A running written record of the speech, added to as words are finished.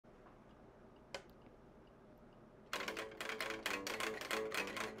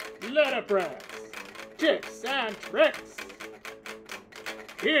Letterpress, tips and tricks.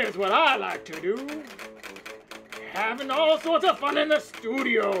 Here's what I like to do. Having all sorts of fun in the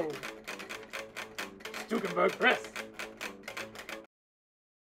studio. Stukenborg Press.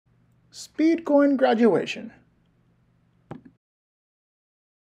 Speed Quoin graduation.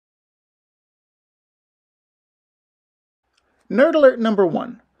 Nerd alert number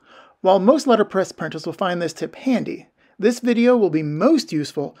 1. While most letterpress printers will find this tip handy, this video will be most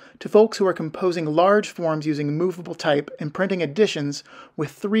useful to folks who are composing large forms using movable type and printing editions with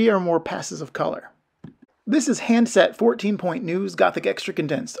 3 or more passes of color. This is handset 14-point news Gothic extra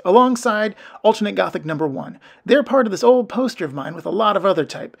condensed, alongside alternate Gothic number 1. They're part of this old poster of mine with a lot of other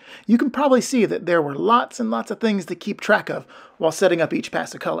type. You can probably see that there were lots and lots of things to keep track of while setting up each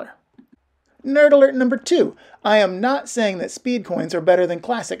pass of color. Nerd alert number 2. I am not saying that speed coins are better than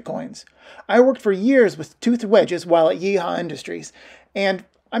classic coins. I worked for years with toothed wedges while at Yeehaw Industries, and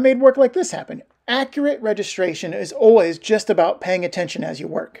I made work like this happen. Accurate registration is always just about paying attention as you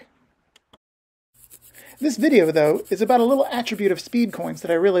work. This video, though, is about a little attribute of speed coins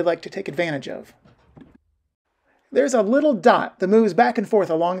that I really like to take advantage of. There's a little dot that moves back and forth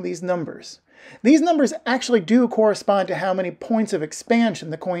along these numbers. These numbers actually do correspond to how many points of expansion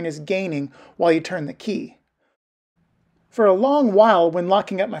the coin is gaining while you turn the key. For a long while, when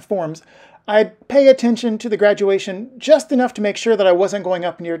locking up my forms, I'd pay attention to the graduation just enough to make sure that I wasn't going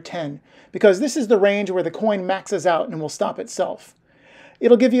up near 10, because this is the range where the coin maxes out and will stop itself.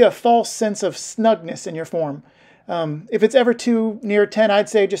 It'll give you a false sense of snugness in your form. If it's ever too near 10, I'd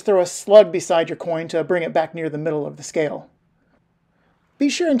say just throw a slug beside your coin to bring it back near the middle of the scale. Be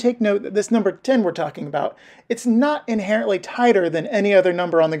sure and take note that this number 10 we're talking about, it's not inherently tighter than any other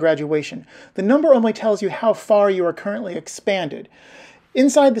number on the graduation. The number only tells you how far you are currently expanded.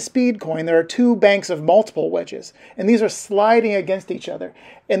 Inside the speed coin, there are 2 banks of multiple wedges, and these are sliding against each other.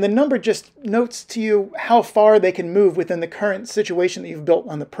 And the number just notes to you how far they can move within the current situation that you've built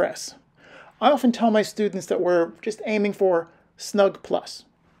on the press. I often tell my students that we're just aiming for snug plus.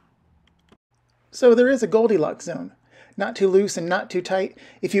 So there is a Goldilocks zone. Not too loose and not too tight.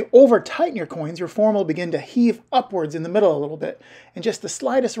 If you over-tighten your coins, your form will begin to heave upwards in the middle a little bit, and just the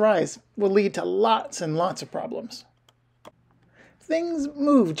slightest rise will lead to lots and lots of problems. Things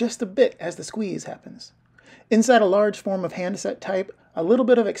move just a bit as the squeeze happens. Inside a large form of handset type, a little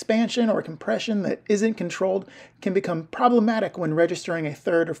bit of expansion or compression that isn't controlled can become problematic when registering a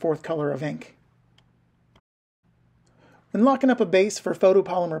 3rd or 4th color of ink. When locking up a base for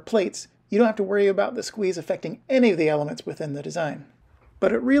photopolymer plates, you don't have to worry about the squeeze affecting any of the elements within the design.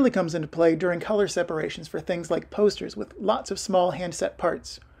 But it really comes into play during color separations for things like posters with lots of small handset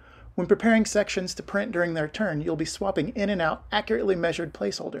parts. When preparing sections to print during their turn, you'll be swapping in and out accurately measured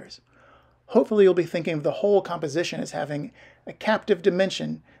placeholders. Hopefully you'll be thinking of the whole composition as having a captive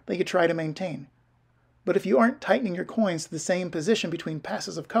dimension that you try to maintain. But if you aren't tightening your coins to the same position between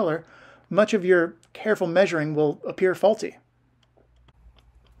passes of color, much of your careful measuring will appear faulty.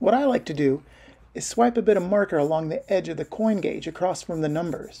 What I like to do is swipe a bit of marker along the edge of the coin gauge across from the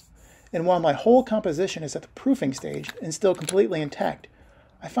numbers, and while my whole composition is at the proofing stage and still completely intact,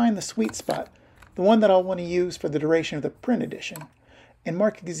 I find the sweet spot, the one that I'll want to use for the duration of the print edition, and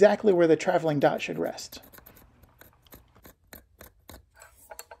mark exactly where the traveling dot should rest.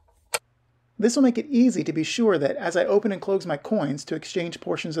 This will make it easy to be sure that as I open and close my coins to exchange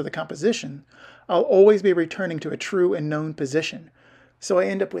portions of the composition, I'll always be returning to a true and known position. So I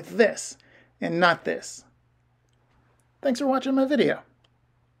end up with this, and not this. Thanks for watching my video.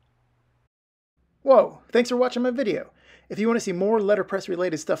 Whoa, thanks for watching my video. If you want to see more letterpress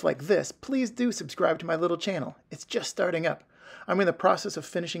related stuff like this, please do subscribe to my little channel. It's just starting up. I'm in the process of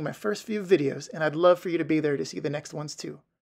finishing my first few videos, and I'd love for you to be there to see the next ones too.